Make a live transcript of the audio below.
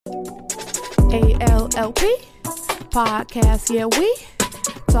ALLP podcast, yeah, we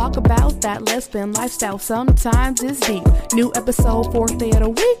talk about that lesbian lifestyle. Sometimes it's deep. New episode, 4th day of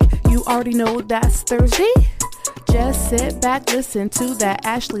the week. You already know that's Thursday. Just sit back, listen to that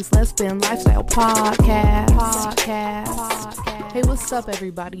Ashley's Lesbian Lifestyle podcast. Hey, what's up,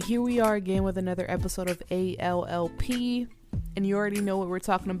 everybody? Here we are again with another episode of ALLP. And you already know what we're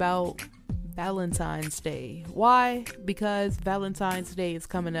talking about. Valentine's Day. Why? Because Valentine's Day is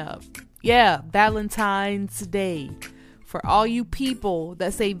coming up. Yeah, Valentine's Day. For all you people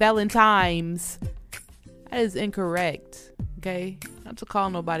that say Valentines, that is incorrect. Okay? Not to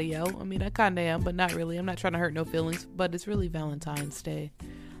call nobody out. I mean, I kind of am, but not really. I'm not trying to hurt no feelings, but it's really Valentine's Day.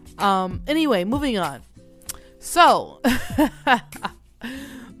 Anyway, moving on. So,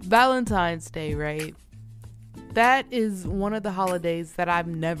 Valentine's Day, right? That is one of the holidays that I've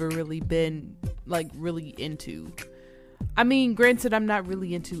never really been, really into. I mean, granted, I'm not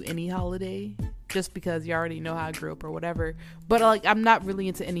really into any holiday, just because you already know how I grew up or whatever. But, I'm not really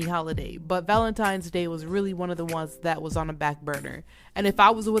into any holiday. But Valentine's Day was really one of the ones that was on a back burner. And if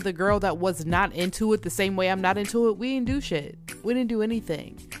I was with a girl that was not into it the same way I'm not into it, we didn't do shit. We didn't do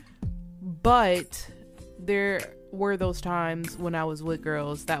anything. But there were those times when I was with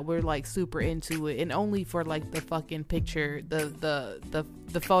girls that were super into it, and only for the fucking picture, the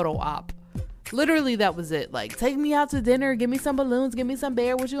photo op. Literally, that was it. Take me out to dinner, give me some balloons, give me some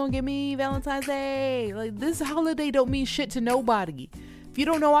bear. What you gonna give me Valentine's Day? This holiday don't mean shit to nobody. If you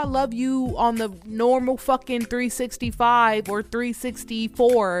don't know I love you on the normal fucking 365 or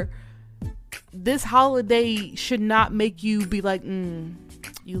 364, this holiday should not make you be like,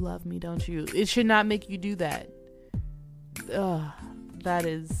 you love me, don't you? It should not make you do that. Ugh, that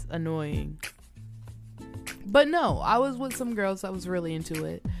is annoying. But no, I was with some girls that was really into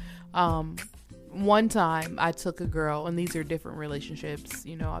it. One time I took a girl, and these are different relationships,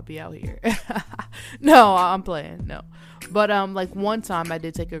 I'll be out here. No, I'm playing. No. But one time I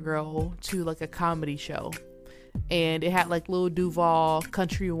did take a girl to a comedy show, and it had Lil Duval,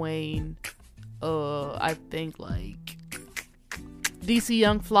 Country Wayne, I think DC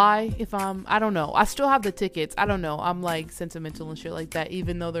Young Fly, I don't know. I still have the tickets. I don't know. I'm sentimental and shit like that,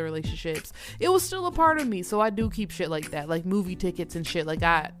 even though the relationships, it was still a part of me. So I do keep shit like that, movie tickets and shit.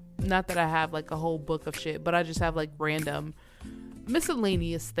 Not that I have a whole book of shit, but I just have random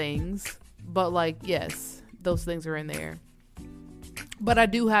miscellaneous things. But yes, those things are in there. But I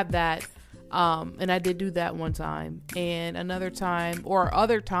do have that. And I did do that one time, and another time, or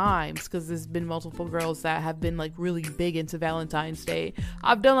other times, because there's been multiple girls that have been really big into Valentine's Day.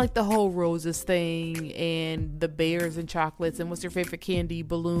 I've done the whole roses thing, and the bears and chocolates, and what's your favorite candy,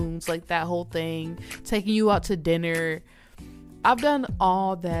 balloons, that whole thing, taking you out to dinner. I've done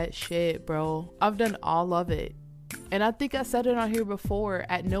all that shit, bro. I've done all of it. And I think I said it on here before,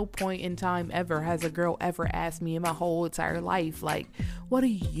 at no point in time ever has a girl ever asked me in my whole entire life, what do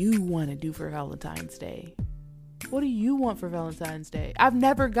you want to do for Valentine's Day? What do you want for Valentine's Day? I've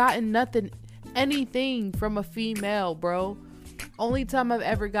never gotten anything from a female, bro. Only time I've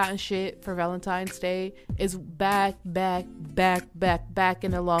ever gotten shit for Valentine's Day is back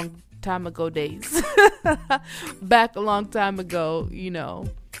in a long time ago days. Back a long time ago,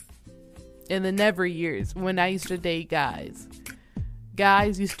 in the never years when I used to date guys.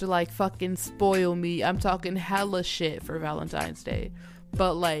 Guys used to fucking spoil me. I'm talking hella shit for Valentine's Day.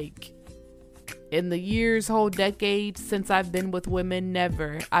 But in the years, whole decade since I've been with women,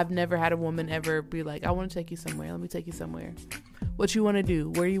 never. I've never had a woman ever be I want to take you somewhere. Let me take you somewhere. What you want to do?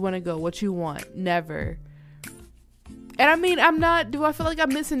 Where you want to go? What you want? Never. And I mean, do I feel like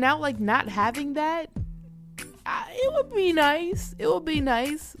I'm missing out not having that? It would be nice. It would be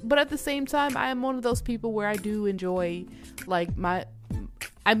nice. But at the same time, I am one of those people where I do enjoy it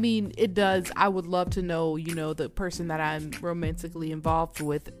does. I would love to know, the person that I'm romantically involved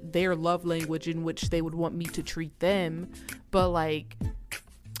with, their love language in which they would want me to treat them. But I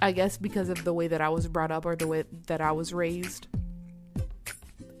guess because of the way that I was brought up or the way that I was raised,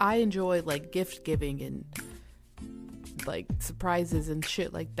 I enjoy gift giving and surprises and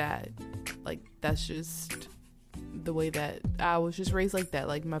shit like that. That's just the way that I was just raised like that.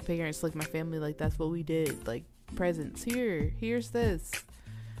 My parents, my family, that's what we did. Presents, here's this.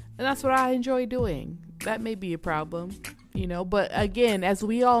 And that's what I enjoy doing. That may be a problem, but again, as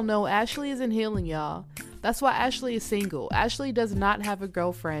we all know, Ashley isn't healing, y'all. That's why Ashley is single. Ashley does not have a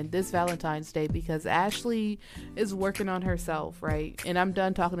girlfriend this Valentine's Day because Ashley is working on herself, right? And I'm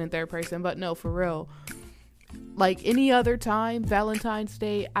done talking in third person, but no, for real. Any other time, Valentine's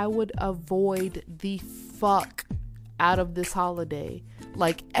Day, I would avoid the fuck out of this holiday.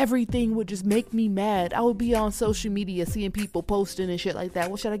 Like, everything would just make me mad. I would be on social media seeing people posting and shit like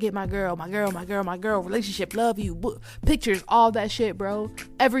that. What should I get my girl, relationship, love you, pictures, all that shit, bro.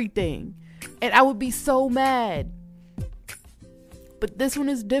 Everything. And I would be so mad. But this one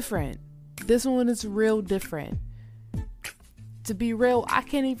is different. This one is real different. To be real, I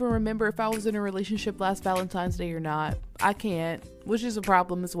can't even remember if I was in a relationship last Valentine's Day or not. I can't, which is a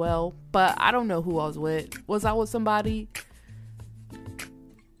problem as well. But I don't know who I was with. Was I with somebody?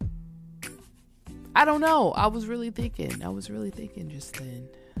 I don't know. I was really thinking just then.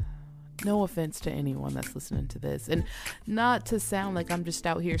 No offense to anyone that's listening to this. And not to sound like I'm just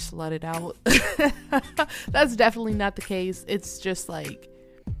out here slutted out. That's definitely not the case. It's just like,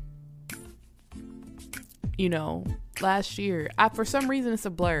 you know, last year, for some reason it's a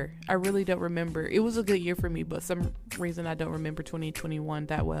blur. I really don't remember. It was a good year for me, but some reason I don't remember 2021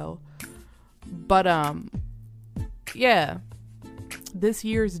 that well. But yeah, this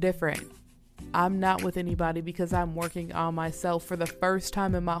year is different. I'm not with anybody because I'm working on myself for the first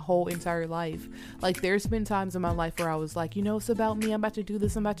time in my whole entire life. Like, there's been times in my life where I was like, you know, it's about me. I'm about to do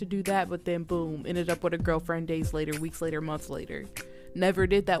this. I'm about to do that. But then boom, ended up with a girlfriend days later, weeks later, months later. Never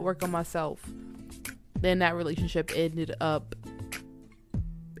did that work on myself. Then that relationship ended up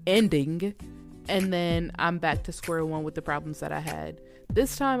ending. And then I'm back to square one with the problems that I had.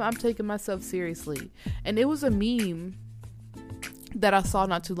 This time I'm taking myself seriously. And it was a meme that I saw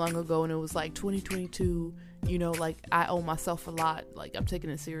not too long ago, and it was like 2022, you know, like I owe myself a lot, like I'm taking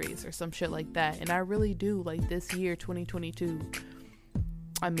it serious or some shit like that. And I really do. Like, this year 2022,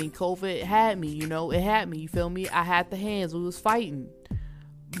 I mean, COVID had me, you know, it had me, you feel me? I had the hands, we was fighting.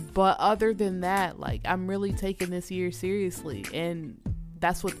 But other than that, like, I'm really taking this year seriously. And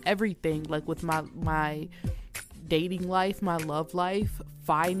that's with everything, like with my dating life, my love life,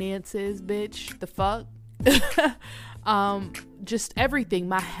 finances, bitch, the fuck. Just everything.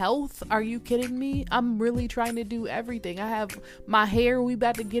 My health, are you kidding me? I'm really trying to do everything. I have my hair, we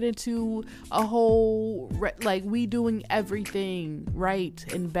about to get into a whole like, we doing everything right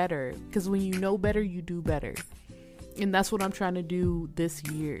and better, because when you know better, you do better. And that's what I'm trying to do this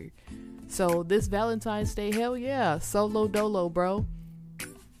year. So this Valentine's Day, hell yeah, solo dolo, bro.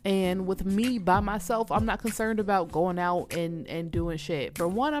 And with me by myself, I'm not concerned about going out and doing shit. For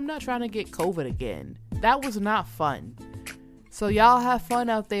one, I'm not trying to get COVID again. That was not fun. So y'all have fun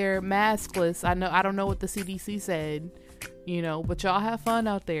out there, maskless. I don't know what the CDC said, you know, but y'all have fun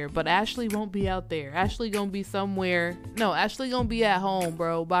out there. But Ashley won't be out there. Ashley gonna be somewhere. No, Ashley gonna be at home,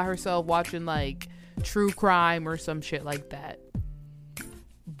 bro, by herself watching like true crime or some shit like that.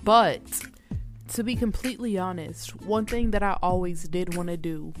 But to be completely honest, one thing that I always did want to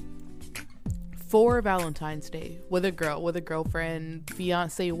do for Valentine's Day with a girlfriend,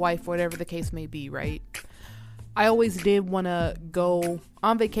 fiance, wife, whatever the case may be, right? I always did want to go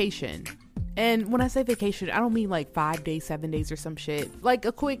on vacation. And when I say vacation, I don't mean like 5 days, 7 days or some shit. Like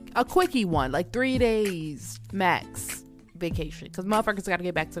a quickie one, like 3 days max vacation. Because motherfuckers got to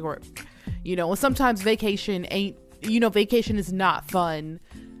get back to work. You know, and sometimes vacation is not fun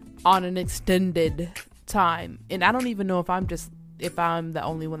on an extended time. And I don't even know if I'm the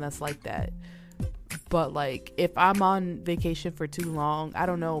only one that's like that. But like, if I'm on vacation for too long, I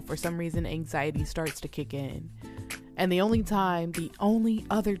don't know, for some reason anxiety starts to kick in. And the only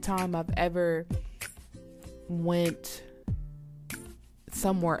other time I've ever went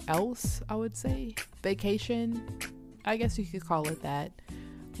somewhere else, I would say, vacation, I guess you could call it that,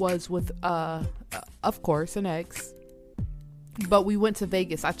 was with of course an ex. But we went to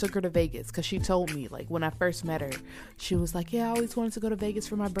Vegas. I took her to Vegas because she told me, like, when I first met her, she was like, yeah, I always wanted to go to Vegas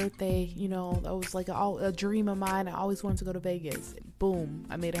for my birthday. You know, that was like a dream of mine. I always wanted to go to Vegas. Boom.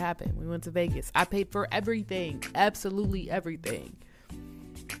 I made it happen. We went to Vegas. I paid for everything. Absolutely everything.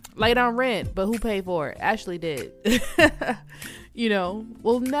 Late on rent, but who paid for it? Ashley did. You know,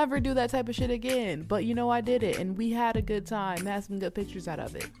 we'll never do that type of shit again. But, you know, I did it. And we had a good time. Had some good pictures out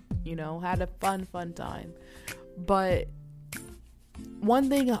of it. You know, had a fun time. But one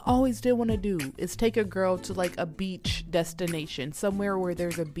thing I always did want to do is take a girl to like a beach destination, somewhere where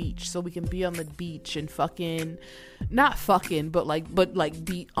there's a beach, so we can be on the beach and but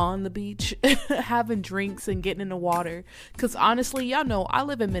be on the beach, having drinks and getting in the water. Because honestly, y'all know I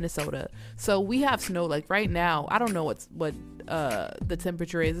live in Minnesota, so we have snow. Like right now, I don't know what the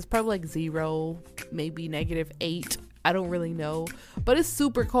temperature is. It's probably like 0, maybe -8. I don't really know, but it's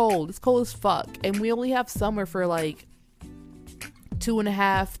super cold. It's cold as fuck, and we only have summer for like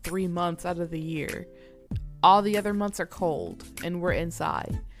 2.5, 3 months out of the year. All the other months are cold and we're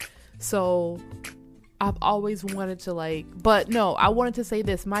inside. So I've always wanted to but no, I wanted to say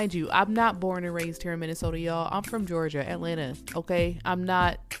this, mind you, I'm not born and raised here in Minnesota, y'all. I'm from Georgia, Atlanta, okay? I'm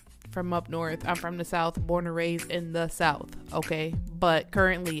not from up north. I'm from the South, born and raised in the South, okay? But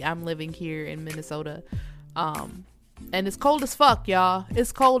currently I'm living here in Minnesota. And it's cold as fuck, y'all.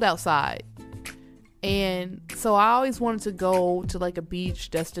 It's cold outside. And so I always wanted to go to a beach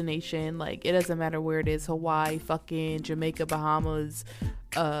destination. It doesn't matter where it is, Hawaii, fucking Jamaica, Bahamas,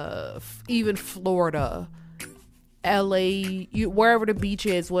 even Florida, LA, wherever the beach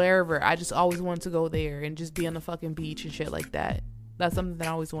is, wherever. I just always wanted to go there and just be on the fucking beach and shit like that. That's something that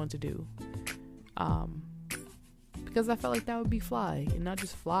I always wanted to do. Because I felt like that would be fly, and not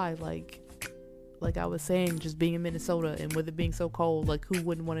just fly, like I was saying, just being in Minnesota and with it being so cold, who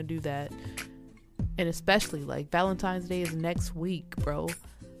wouldn't want to do that? And especially Valentine's Day is next week, bro.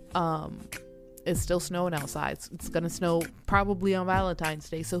 It's still snowing outside. It's gonna snow probably on Valentine's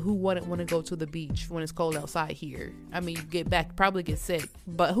Day. So who wouldn't want to go to the beach when it's cold outside here? I mean, probably get sick,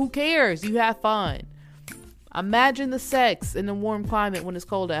 but who cares? You have fun. Imagine the sex in the warm climate when it's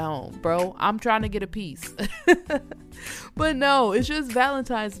cold at home, bro. I'm trying to get a piece. But no, it's just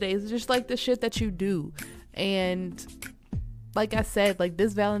Valentine's Day. It's just the shit that you do. And like I said,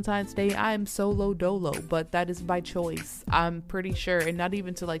 this Valentine's Day, I am solo dolo, but that is by choice. I'm pretty sure, and not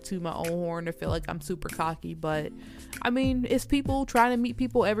even to toot my own horn or feel like I'm super cocky, but I mean, it's people trying to meet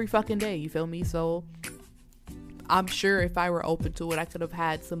people every fucking day, you feel me? So I'm sure if I were open to it, I could have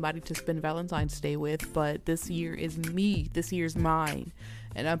had somebody to spend Valentine's Day with, but this year is me. This year's mine.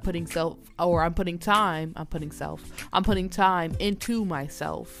 And I'm putting time into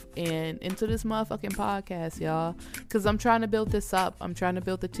myself and into this motherfucking podcast, y'all. Because I'm trying to build this up. I'm trying to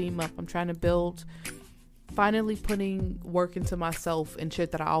build the team up. I'm trying to finally putting work into myself and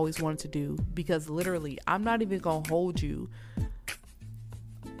shit that I always wanted to do. Because literally, I'm not even going to hold you.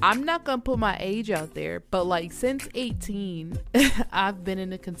 I'm not going to put my age out there, but since 18, I've been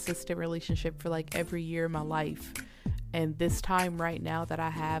in a consistent relationship for every year of my life. And this time right now that I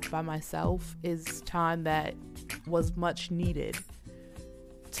have by myself is time that was much needed.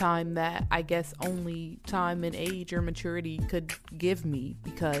 Time that I guess only time and age or maturity could give me,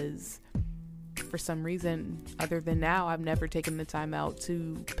 because for some reason other than now, I've never taken the time out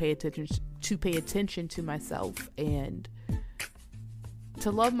to pay attention to myself and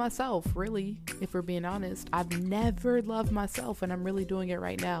to love myself, really. If we're being honest, I've never loved myself, and I'm really doing it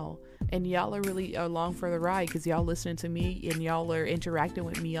right now. And y'all are really along for the ride, because y'all listening to me and y'all are interacting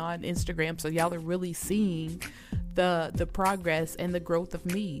with me on Instagram, so y'all are really seeing the progress and the growth of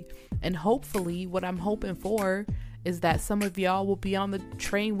me. And hopefully what I'm hoping for is that some of y'all will be on the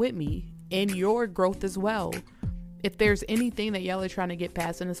train with me in your growth as well. If there's anything that y'all are trying to get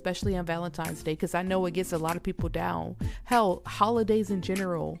past, and especially on Valentine's Day, because I know it gets a lot of people down. Hell, holidays in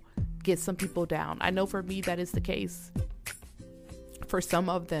general get some people down. I know for me that is the case for some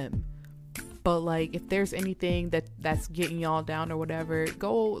of them. But if there's anything that's getting y'all down or whatever,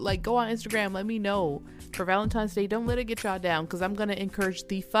 go on Instagram, let me know. For Valentine's Day, don't let it get y'all down, because I'm gonna encourage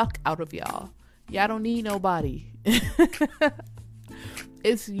the fuck out of y'all. Y'all don't need nobody.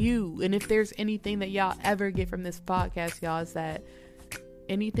 It's you. And if there's anything that y'all ever get from this podcast, y'all, is that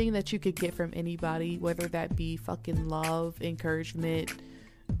anything that you could get from anybody, whether that be fucking love, encouragement,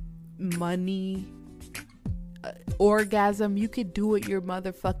 money, orgasm, you could do it your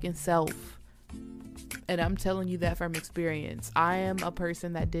motherfucking self. And I'm telling you that from experience. I am a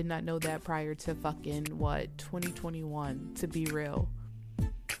person that did not know that prior to 2021, to be real.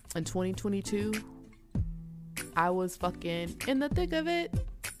 In 2022, I was fucking in the thick of it.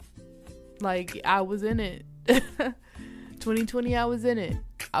 I was in it. 2020, I was in it.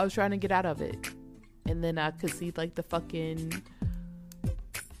 I was trying to get out of it. And then I could see the fucking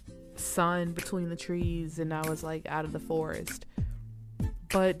sun between the trees, and I was out of the forest.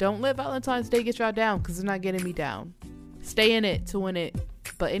 But don't let Valentine's Day get y'all down, because it's not getting me down. Stay in it to win it.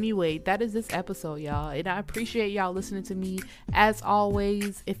 But anyway, that is this episode, y'all. And I appreciate y'all listening to me. As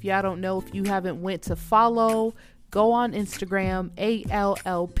always, if y'all don't know, if you haven't went to follow, go on Instagram,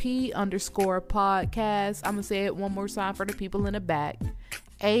 ALLP_podcast. I'm going to say it one more time for the people in the back.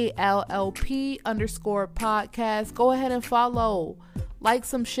 ALLP_podcast. Go ahead and follow. Like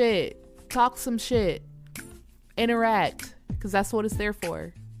some shit. Talk some shit. Interact. Because that's what it's there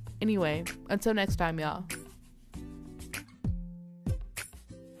for. Anyway, until next time, y'all.